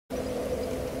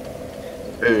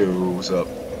Hey, what's up?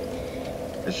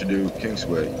 It's your dude, King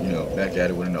Sway, back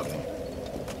at it with another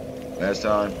one. Last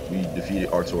time, we defeated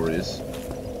Artorias.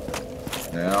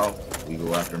 Now, we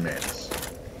go after Manus.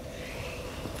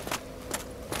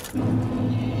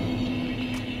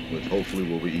 Which hopefully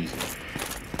will be easy.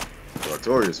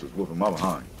 Artorias was whooping my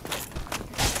behind.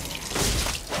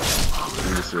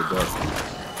 Lead us to a Dark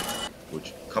Souls,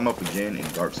 which come up again in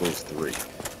Dark Souls 3.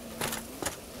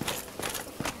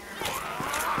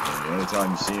 And the only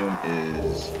time you see them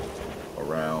is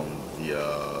around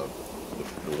the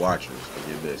Watchers of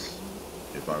the Abyss,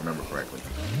 if I remember correctly.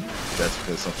 That's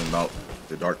because something about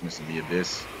the darkness and the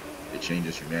Abyss, it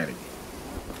changes humanity.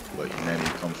 But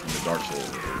humanity comes from the Dark Souls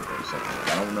or something.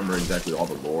 I don't remember exactly all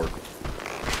the lore,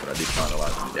 but I did find a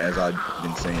lot of it. As I've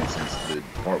been saying since the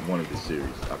part 1 of this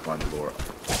series, I find the lore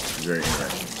very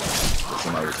interesting. But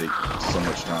somebody would take so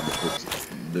much time to put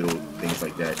little things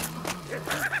like that in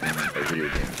a video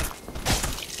game.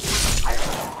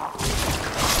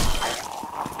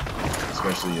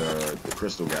 Especially the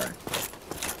crystal guy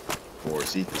for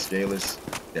Seath the Scaleless,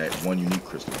 that one unique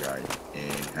crystal guy,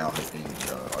 and how his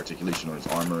articulation on his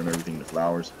armor and everything, the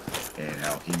flowers, and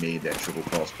how he made that triple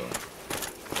crossbow.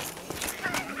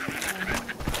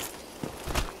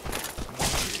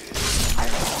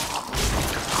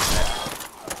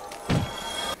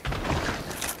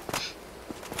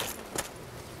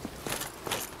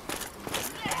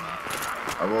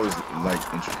 I've always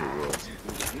liked intricate worlds.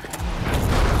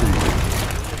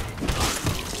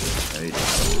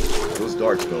 Those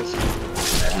dark spells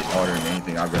hit harder than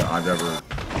anything I've ever.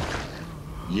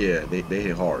 Yeah, they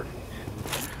hit hard.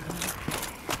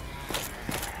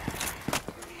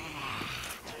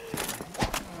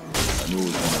 I knew it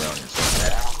was one around here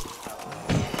somewhere.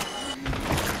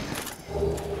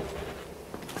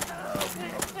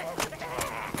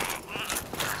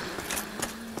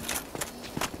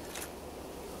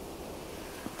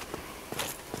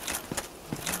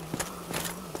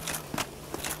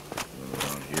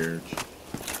 Around here.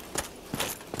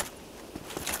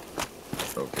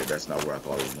 Okay, that's not where I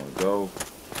thought it was going to go.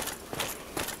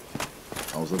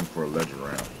 I was looking for a ledge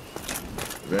around.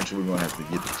 Eventually, we're going to have to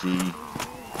get the key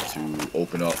to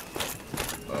open up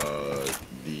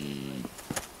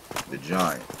the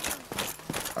giant.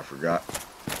 I forgot.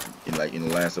 In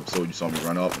the last episode, you saw me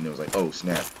run up, and it was like, oh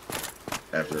snap!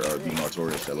 After beating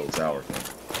Artorias, that little tower thing.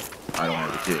 I don't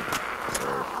have the key, so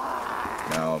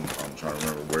now I'm trying to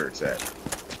remember where it's at.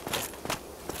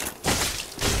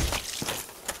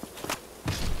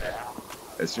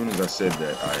 As soon as I said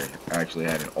that, I actually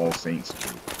had an All Saints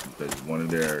key, because one of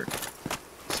their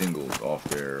singles off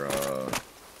their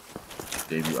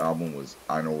debut album was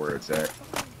I Know Where It's At.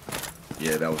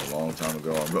 Yeah, that was a long time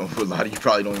ago. A lot of you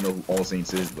probably don't even know who All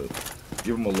Saints is, but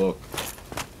give them a look.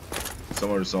 Some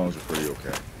of the songs were pretty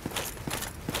okay.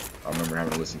 I remember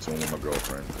having to listen to them with my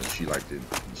girlfriend, because she liked it.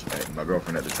 My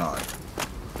girlfriend at the time,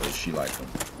 because she liked them.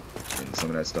 And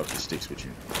some of that stuff just sticks with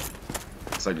you.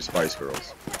 It's like the Spice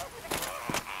Girls.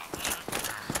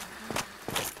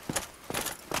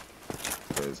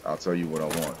 Because I'll tell you what I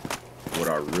want. What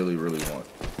I really, really want.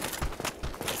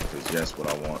 Because yes, what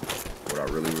I want. What I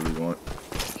really, really want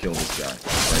is to kill this guy.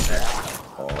 Right now.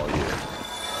 Oh, yeah.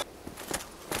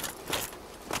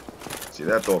 See,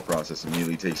 that thought process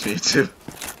immediately takes me to...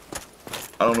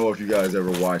 I don't know if you guys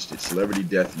ever watched it. Celebrity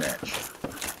Deathmatch.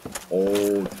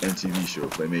 Old MTV show,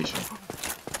 Claymation.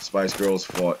 Spice Girls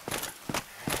fought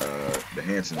the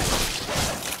Hansons.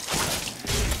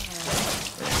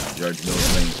 And Judge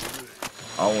Mills Lane.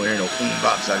 I don't want to hear no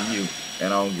boombox out of you.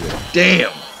 And I don't give a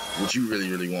damn what you really,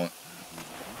 really want.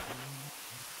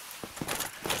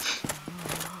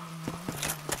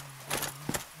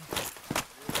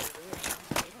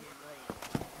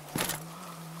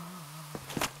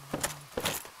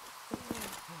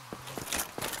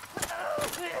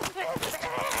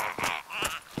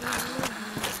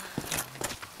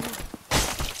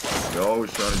 You're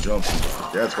always trying to jump me.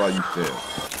 That's why you fail.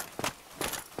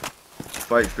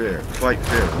 Fight fair. Fight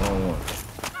fair. One-on-one.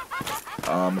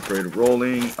 I'm afraid of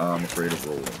rolling. I'm afraid of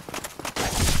rolling.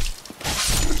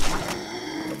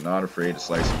 I'm not afraid of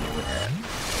slicing you in half.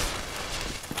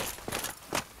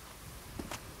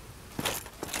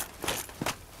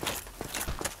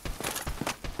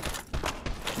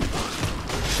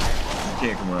 You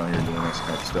can't come around here doing that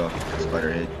kind of stuff.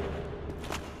 Spiderhead.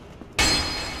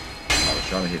 I was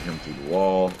trying to hit him through the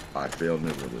wall. I failed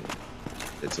miserably.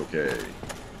 It's okay.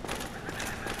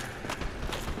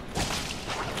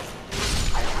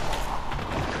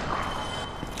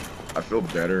 I feel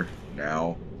better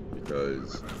now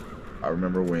because I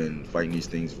remember when fighting these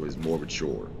things was more of a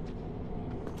chore.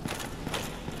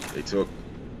 They took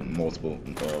multiple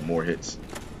more hits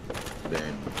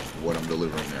than what I'm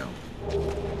delivering now.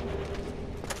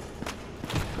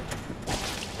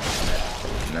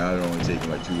 Now they're only taking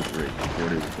like 2 or 3. Before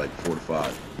they was like 4 to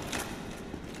 5.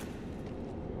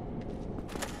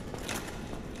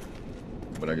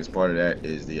 But I guess part of that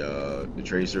is the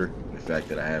tracer, and the fact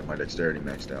that I have my dexterity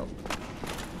maxed out.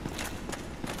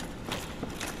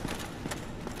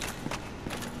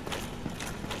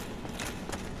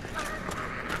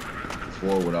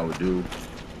 Before, what I would do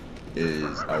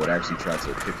is I would actually try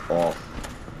to pick off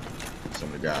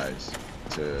some of the guys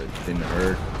to thin the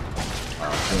herd.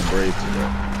 I'm feeling brave today,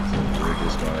 so we're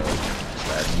just gonna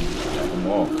slash them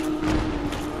all.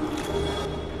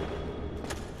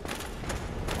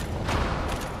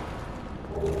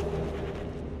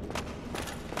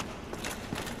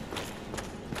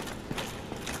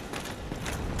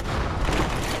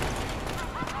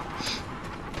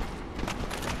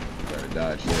 Gotta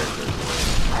dodge there, because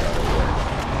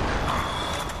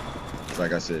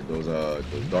like I said, those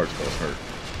dart spells hurt.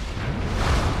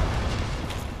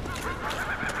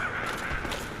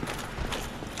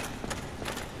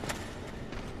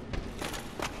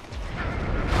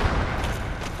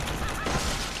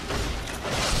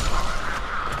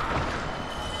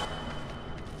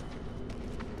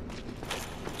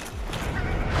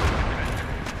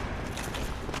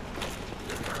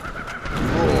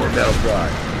 That'll fly.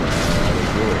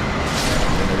 That'll do it.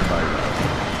 And everybody knows.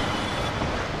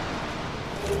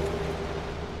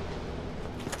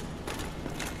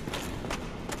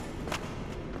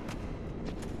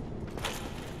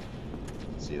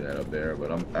 See that up there, but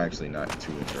I'm actually not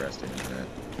too interested in that.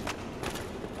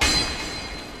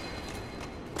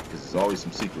 Because there's always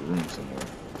some secret room somewhere.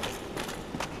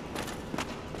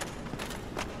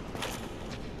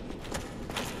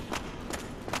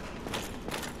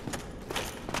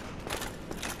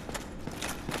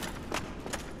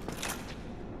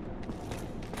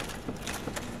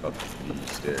 Up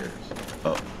these stairs.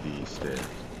 Up these stairs.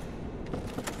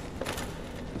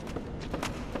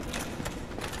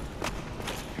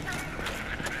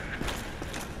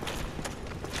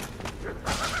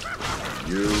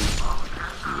 You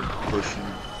keep pushing.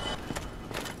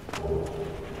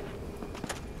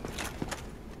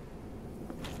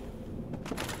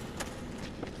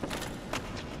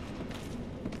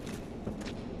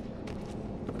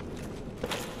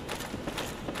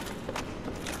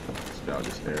 Scout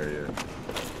this area.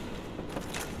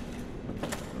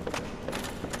 Okay.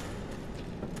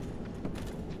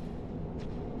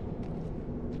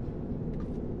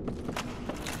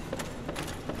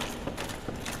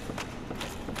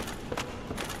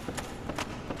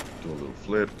 Do a little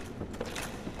flip.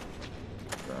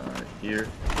 Right here.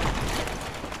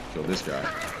 Kill this guy.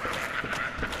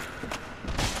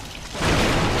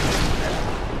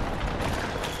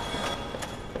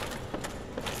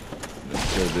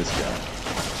 Kill this guy.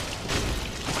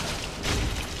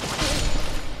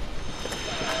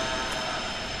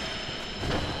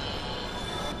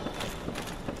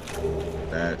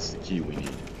 That's the key we need.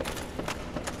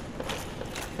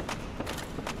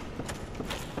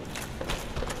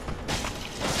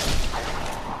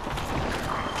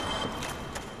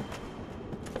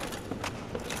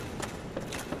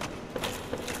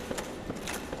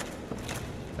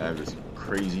 I have this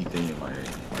crazy thing in my head.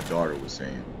 My daughter was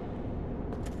saying.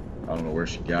 I don't know where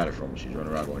she got it from. She's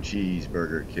running around going,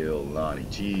 cheeseburger kill Lonnie,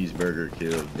 cheeseburger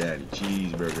kill Daddy,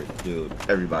 cheeseburger kill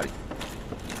everybody.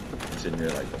 I'm sitting there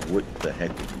like, what the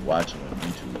heck are you watching on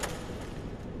YouTube?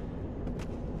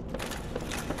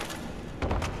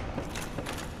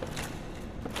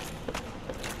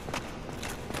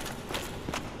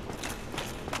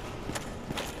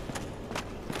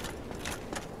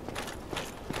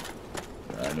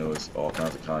 I know it's all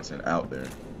kinds of content out there.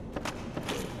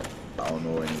 I don't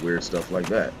know any weird stuff like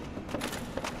that.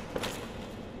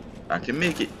 I can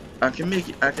make it. I can make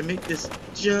it. I can make this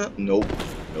jump. Nope.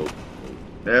 Nope. Nope.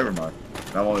 Never mind.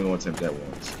 I'm only going to attempt that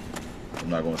once. I'm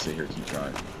not going to sit here and keep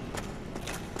trying.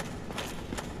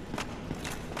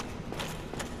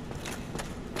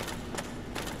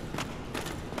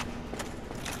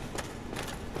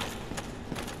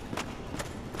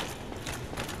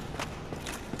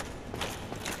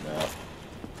 Now,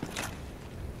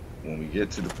 when we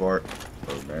get to the part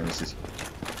of Manus's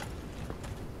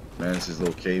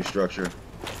little cave structure,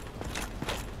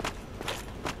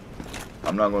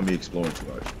 I'm not going to be exploring too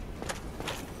much.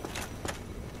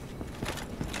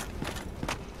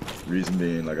 Reason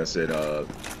being, like I said, I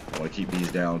want to keep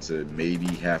these down to maybe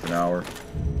half an hour,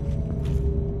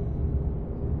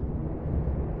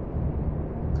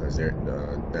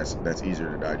 because that's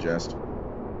easier to digest.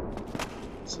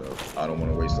 So I don't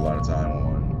want to waste a lot of time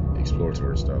on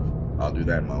exploratory stuff. I'll do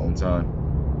that in my own time.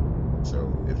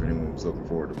 So if anyone was looking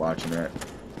forward to watching that,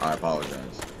 I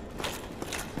apologize.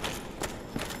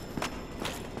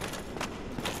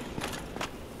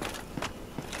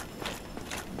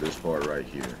 This part right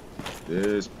here.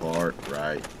 This part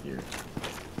right here.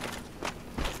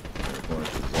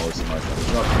 There's always somebody trying to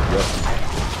jump. Yep.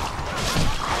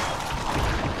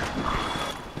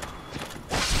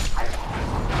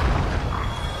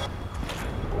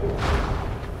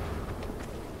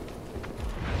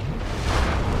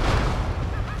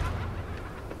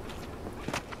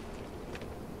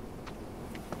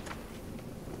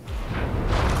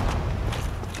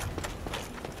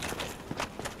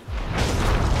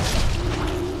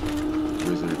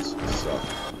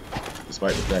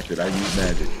 Despite the fact that I use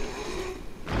magic,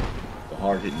 the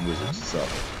hard-hitting wizards suck.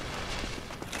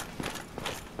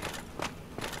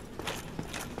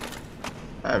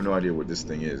 I have no idea what this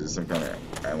thing is. It's some kind of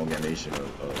amalgamation of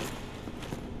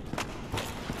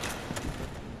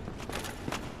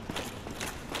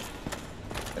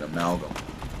an amalgam.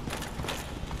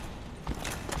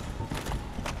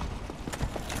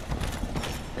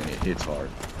 And it hits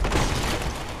hard.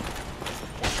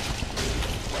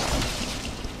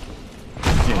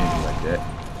 That.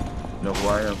 Know who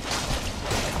I am?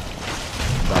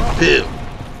 Bill!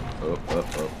 Up.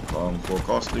 Calling for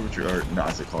costly retreat. Or, no,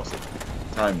 I said costly.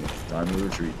 Timely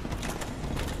retreat.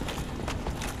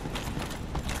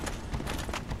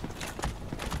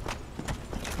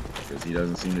 Because he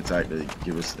doesn't seem the type to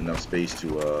give us enough space to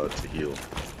heal.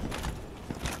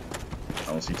 I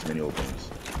don't see too many openings.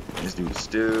 And this dude is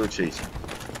still chasing.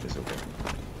 It's okay.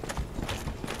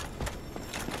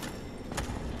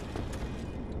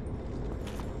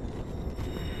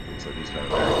 So he's gonna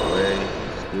back away.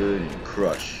 It's good and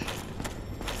crush.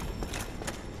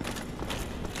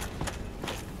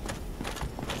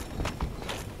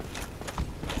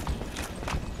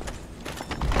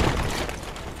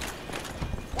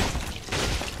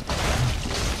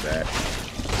 Back.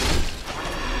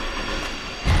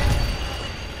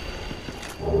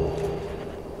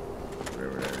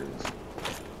 Whatever that is.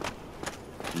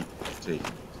 Keep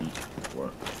taking. Keep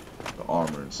what? The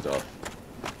armor and stuff.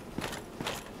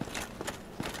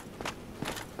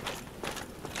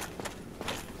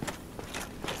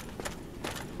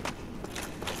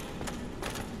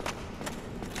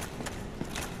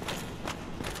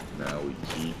 Now we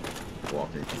keep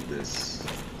walking through this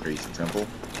crazy temple.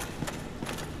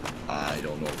 I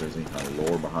don't know if there's any kind of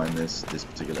lore behind this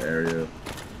particular area.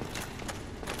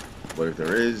 But if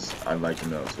there is, I'd like to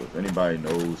know. So if anybody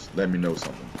knows, let me know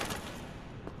something.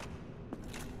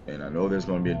 And I know there's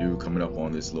going to be a dude coming up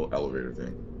on this little elevator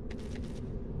thing.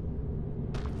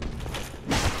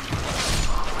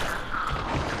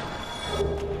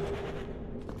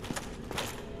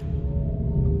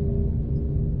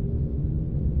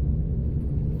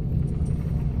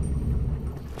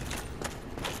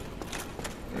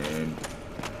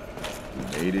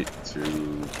 Made it to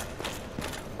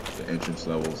the entrance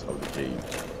levels of the cave.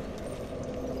 So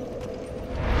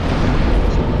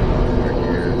we're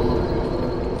here.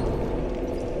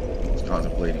 I was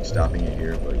contemplating stopping it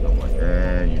here, but I'm like,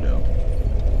 you know.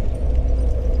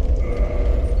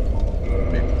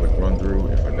 Make a quick run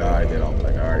through. If I die, then I'm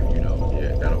like, alright, you know,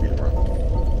 yeah, that'll be the run.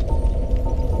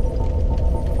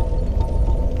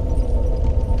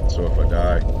 So if I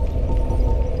die,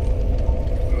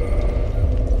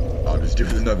 do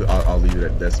another. I'll leave it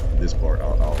at this part.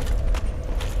 I'll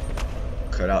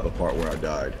cut out the part where I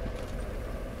died.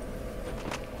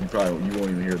 You won't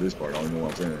even hear this part. I don't even know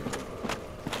what I'm saying.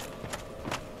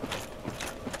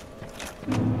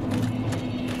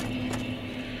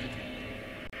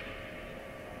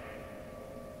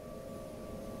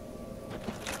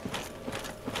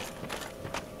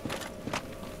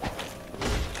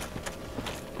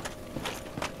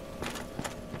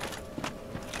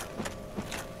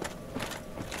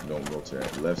 Don't go to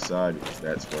that left side because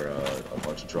that's where a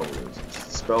bunch of trouble is.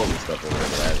 It's spells and stuff over there,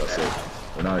 but as I said,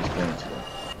 we're not exploring today.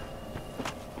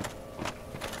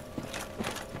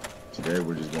 Today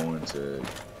we're just going to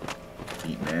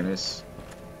beat Manus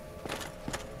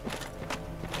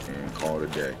and call it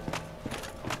a day.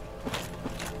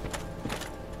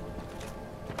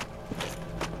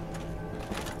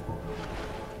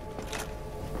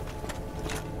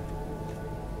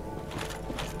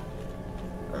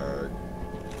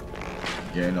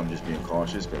 Again, I'm just being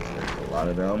cautious because there's a lot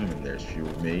of them and there's few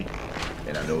of me.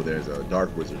 And I know there's a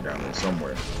dark wizard down there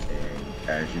somewhere. And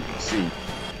as you can see,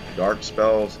 dark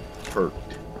spells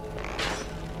perked.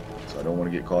 So I don't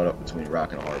want to get caught up between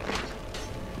rock and a hard place.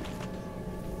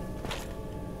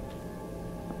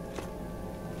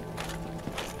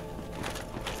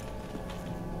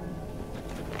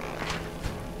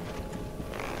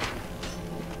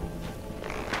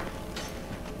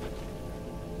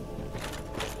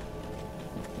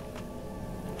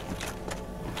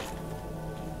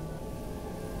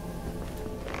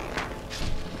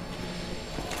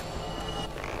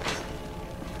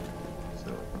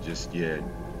 Just, yeah,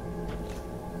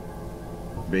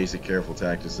 basic careful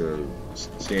tactics of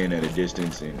staying at a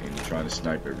distance and trying to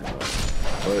snipe everybody.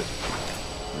 But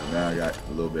now I got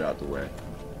a little bit out the way.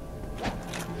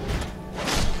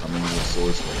 Coming with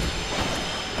sword swing.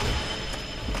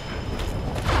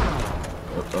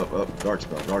 Up.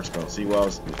 Dark spell. See what I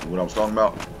was talking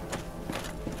about?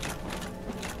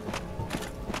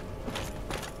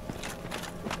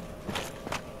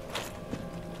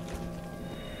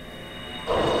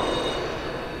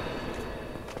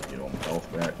 Get all my health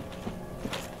back.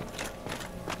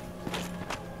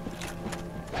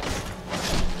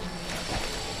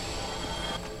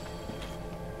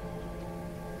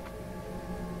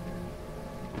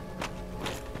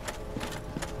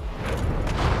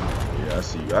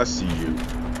 I see you.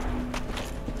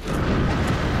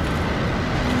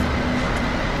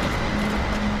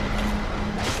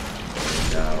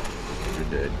 Now, you're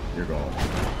dead. You're gone.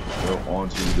 Go on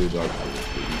to the dark place.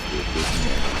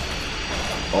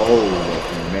 Oh,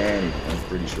 humanity. I'm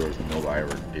pretty sure there's nobody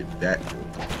ever did that good.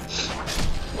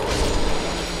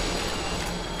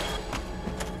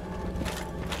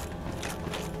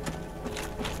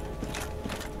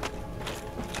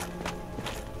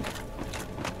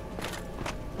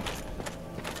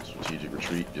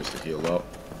 Retreat just to heal up,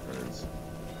 because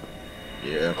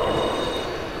yeah,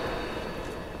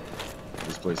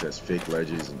 this place has fake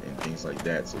ledges and things like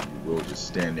that, so you will just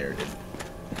stand there and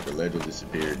the ledge will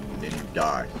disappear and then you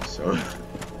die. So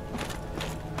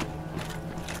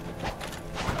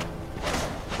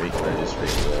fake ledges,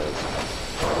 fake walls.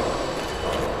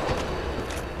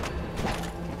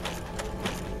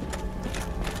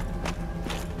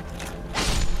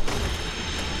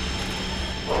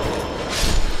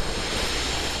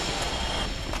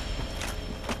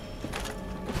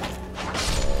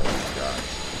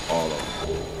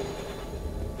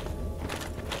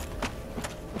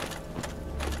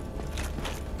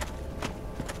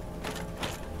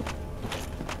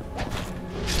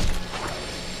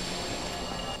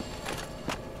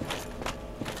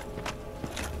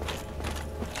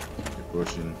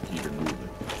 Pushing, keep it moving.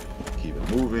 Keep it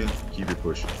moving, keep it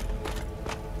pushing.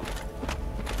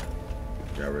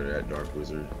 Got rid of that dark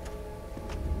wizard.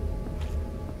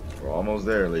 We're almost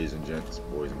there, ladies and gents,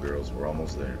 boys and girls. We're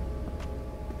almost there.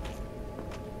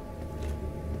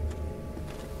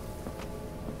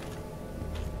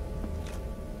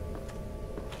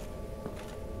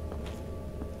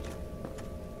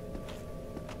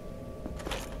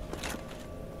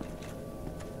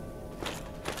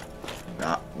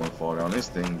 Not want to fall down this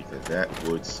thing because that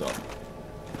would suck.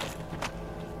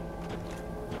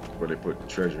 Where they put the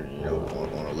treasure, you know,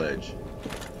 on a ledge.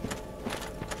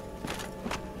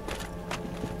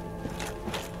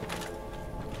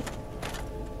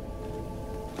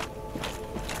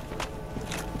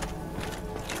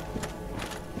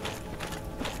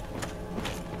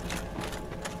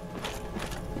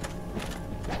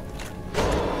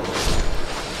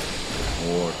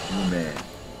 More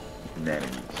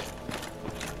humanities.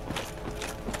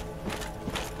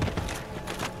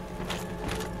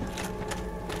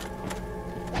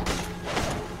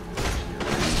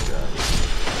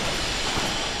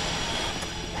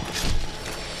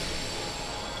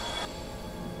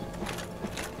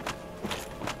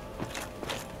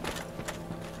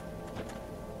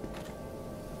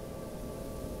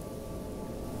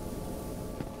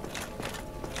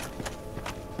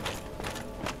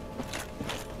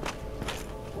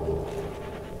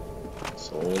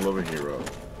 Soul of a hero.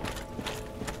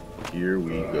 Here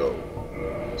we go.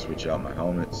 Switch out my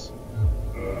helmets.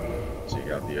 Check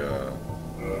out the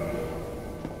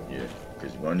yeah,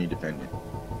 because you're gonna need dependent.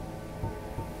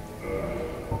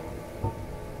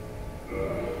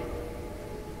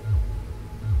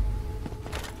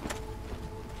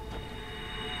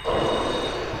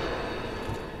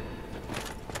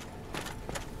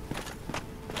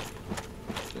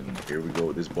 And here we go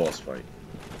with this boss fight.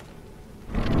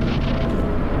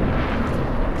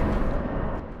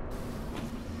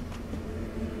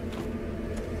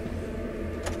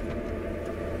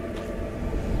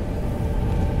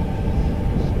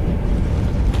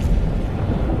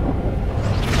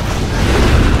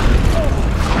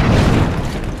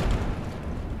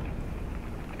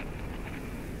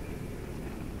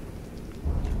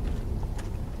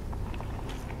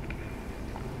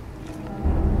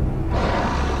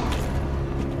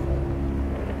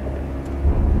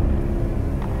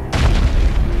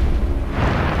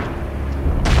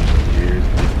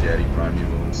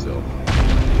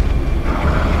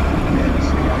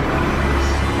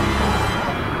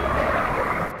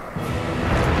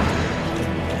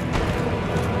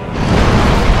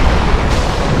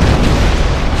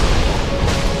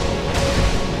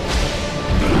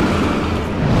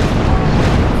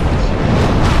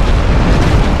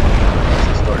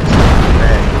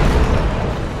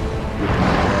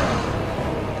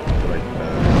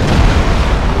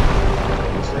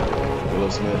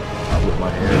 Smith. I whip my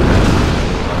hair back.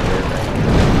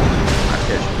 I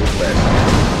catch whiplash.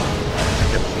 I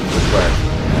catch whiplash.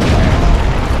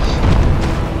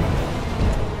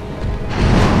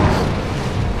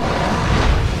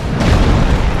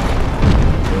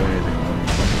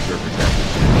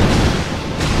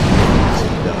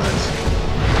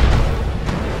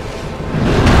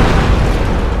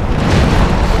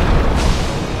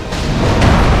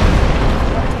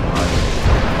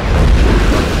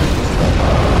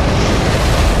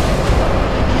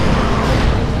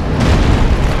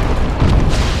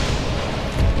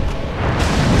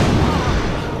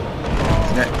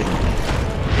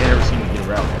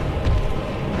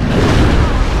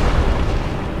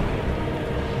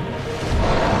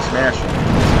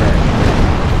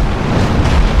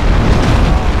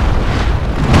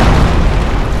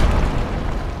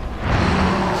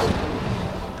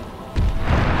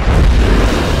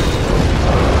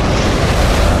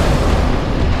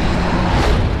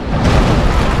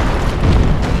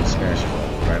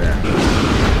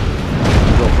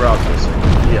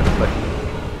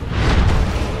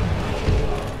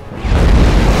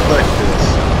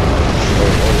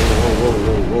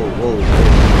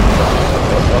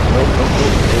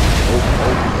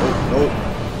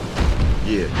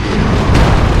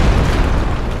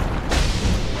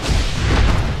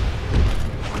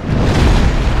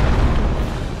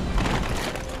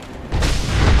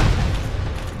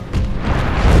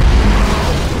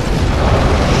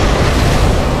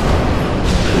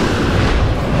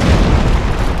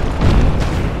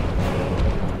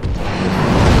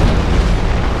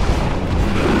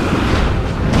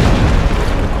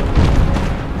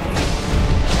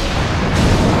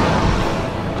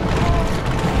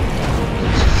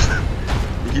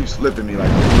 Flipping me like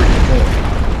a freaking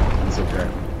coin. It's okay.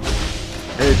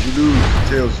 Heads you lose,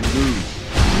 tails you lose.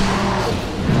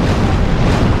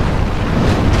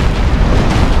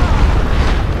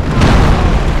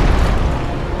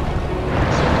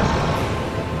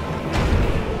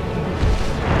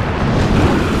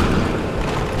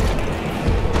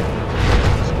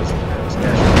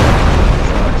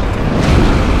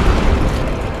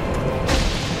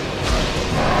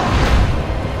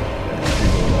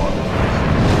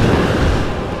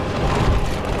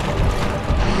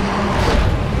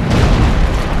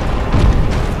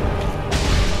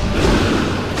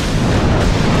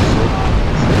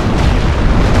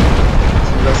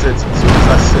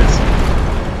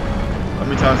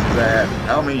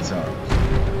 How many times?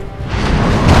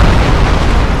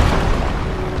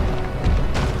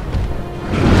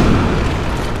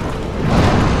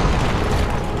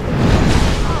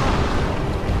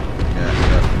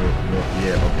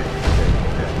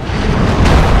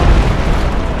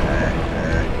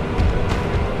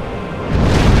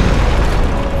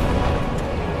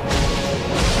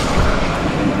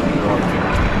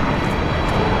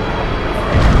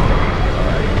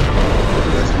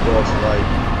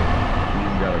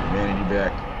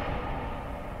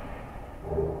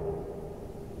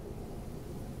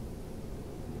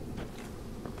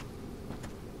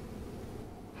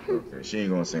 Okay, she ain't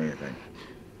gonna say anything.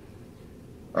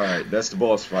 Alright, that's the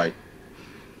boss fight.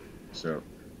 So,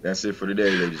 that's it for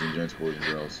today, ladies and gents, boys and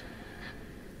girls.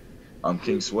 I'm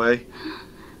King Sway.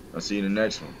 I'll see you in the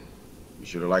next one. Be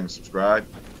sure to like and subscribe.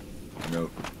 You know,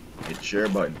 hit the share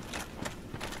button.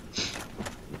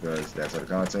 Because that's how the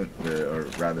content, or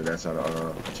rather, that's how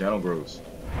the channel grows.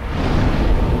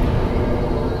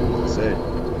 That's it.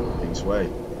 King Sway.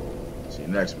 See you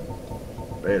next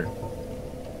one. Later.